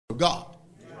of God.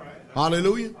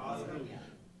 Hallelujah.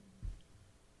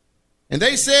 And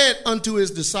they said unto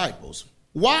his disciples,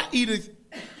 why eateth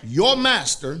your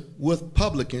master with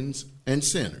publicans and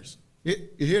sinners? You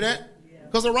hear that?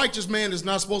 Because a righteous man is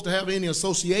not supposed to have any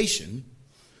association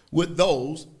with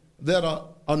those that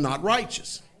are not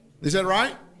righteous. Is that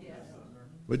right?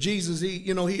 But Jesus,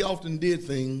 he often did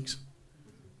things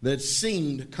that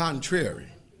seemed contrary.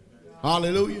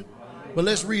 Hallelujah. But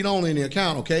let's read on in the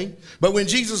account, okay? But when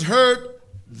Jesus heard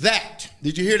that,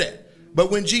 did you hear that?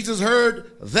 But when Jesus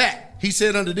heard that, he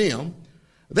said unto them,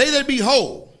 they that be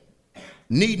whole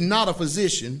need not a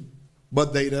physician,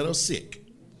 but they that are sick.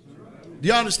 Do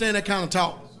you understand that kind of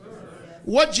talk?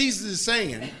 What Jesus is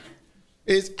saying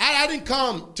is, I didn't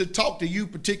come to talk to you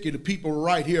particular people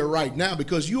right here, right now,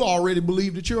 because you already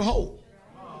believe that you're whole.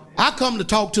 I come to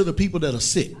talk to the people that are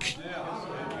sick,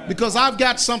 because I've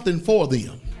got something for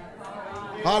them.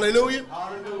 Hallelujah.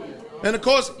 And of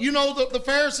course, the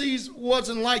Pharisees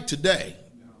wasn't like today.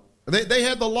 They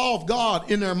had the law of God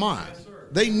in their mind.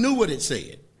 They knew what it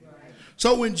said.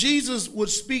 So when Jesus would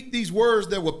speak these words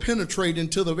that would penetrate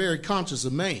into the very conscience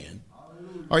of man,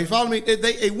 are you following me?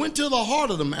 They went to the heart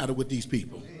of the matter with these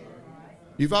people.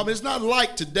 You follow me? It's not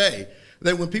like today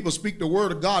that when people speak the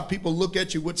word of God, people look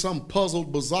at you with some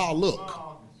puzzled, bizarre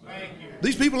look.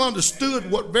 These people understood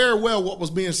very well what was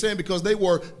being said, because they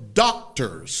were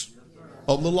doctors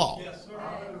of the law.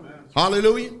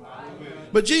 Hallelujah.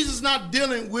 But Jesus is not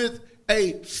dealing with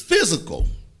a physical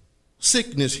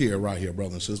sickness here, right here,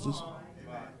 brothers and sisters.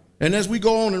 And as we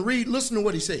go on and read, listen to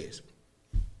what he says.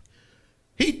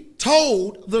 He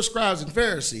told the scribes and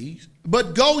Pharisees,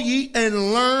 but go ye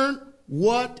and learn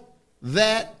what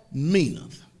that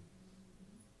meaneth.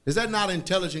 Is that not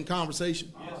intelligent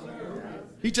conversation?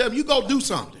 He told them, you go do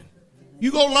something.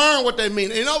 You go learn what they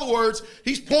mean. In other words,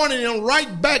 he's pointing them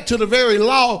right back to the very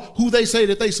law who they say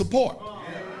that they support.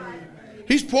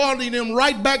 He's pointing them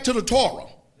right back to the Torah.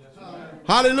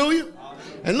 Hallelujah.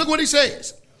 And look what he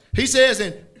says. He says,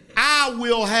 and I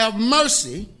will have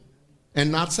mercy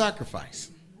and not sacrifice.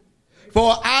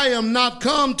 For I am not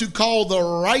come to call the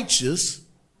righteous,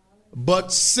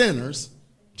 but sinners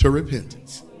to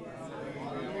repentance.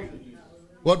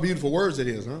 What beautiful words it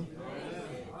is, huh?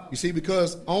 You see,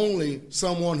 because only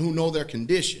someone who know their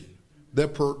condition, their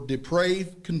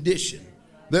depraved condition,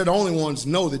 they're the only ones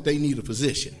know that they need a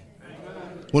physician.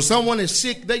 When someone is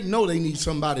sick, they know they need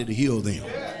somebody to heal them.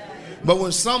 But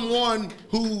when someone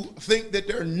who think that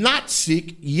they're not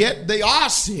sick, yet they are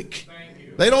sick,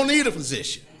 they don't need a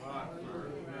physician.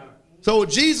 So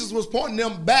Jesus was pointing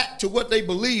them back to what they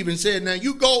believe and said, now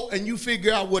you go and you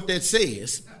figure out what that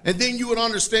says, and then you would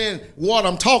understand what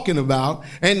I'm talking about,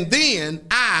 and then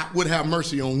I would have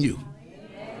mercy on you.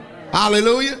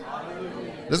 Hallelujah.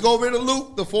 Let's go over to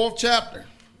Luke, the 4th chapter.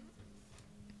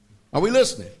 Are we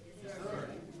listening?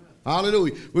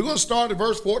 Hallelujah. We're going to start at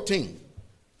verse 14.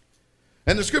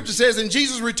 And the scripture says, and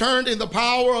Jesus returned in the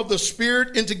power of the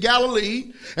Spirit into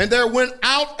Galilee, and there went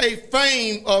out a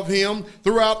fame of him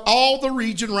throughout all the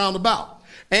region round about.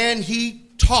 And he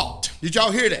taught. Did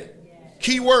y'all hear that? Yes.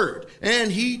 Key word.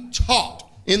 And he taught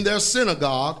in their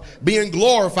synagogue, being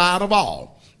glorified of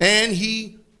all. And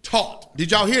he taught.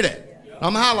 Did y'all hear that? Yes.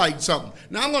 I'm highlighting something.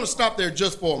 Now I'm going to stop there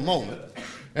just for a moment.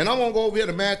 And I'm going to go over here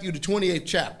to Matthew, the 28th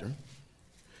chapter.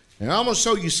 And I'm going to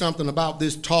show you something about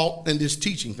this taught and this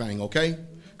teaching thing, okay?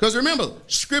 Because remember,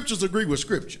 scriptures agree with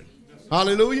scripture.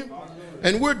 Hallelujah.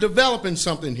 And we're developing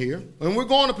something here, and we're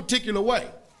going a particular way.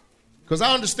 Because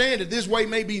I understand that this way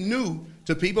may be new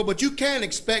to people, but you can't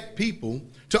expect people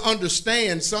to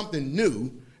understand something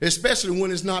new, especially when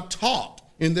it's not taught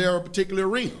in their particular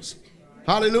arenas.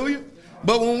 Hallelujah.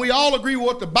 But when we all agree with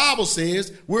what the Bible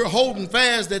says, we're holding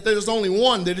fast that there's only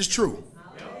one that is true.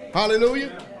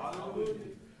 Hallelujah.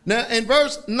 Now, in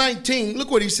verse 19, look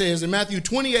what he says in Matthew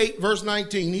 28, verse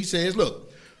 19. He says,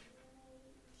 look,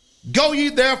 go ye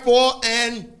therefore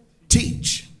and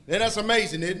teach. And that's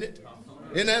amazing, isn't it?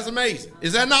 Isn't that amazing?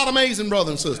 Is that not amazing,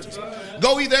 brothers and sisters?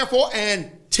 Go ye therefore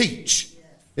and teach.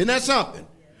 Isn't that something?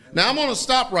 Now, I'm going to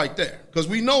stop right there because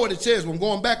we know what it says. We're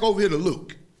going back over here to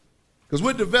Luke because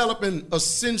we're developing a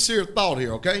sincere thought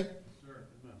here, okay?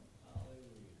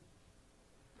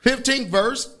 15th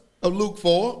verse of Luke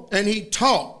 4, and he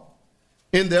taught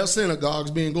in their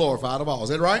synagogues, being glorified of all. Is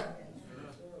that right?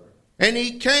 And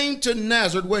he came to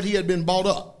Nazareth where he had been brought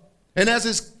up. And as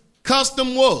his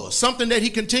custom was, something that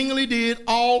he continually did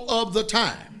all of the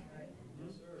time,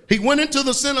 he went into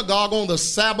the synagogue on the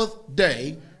Sabbath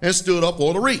day and stood up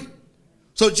for to read.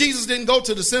 So Jesus didn't go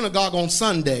to the synagogue on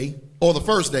Sunday or the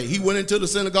first day. He went into the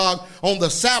synagogue on the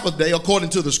Sabbath day according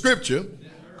to the scripture,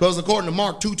 Because according to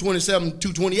Mark 2:27,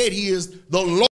 2:28, he is the Lord.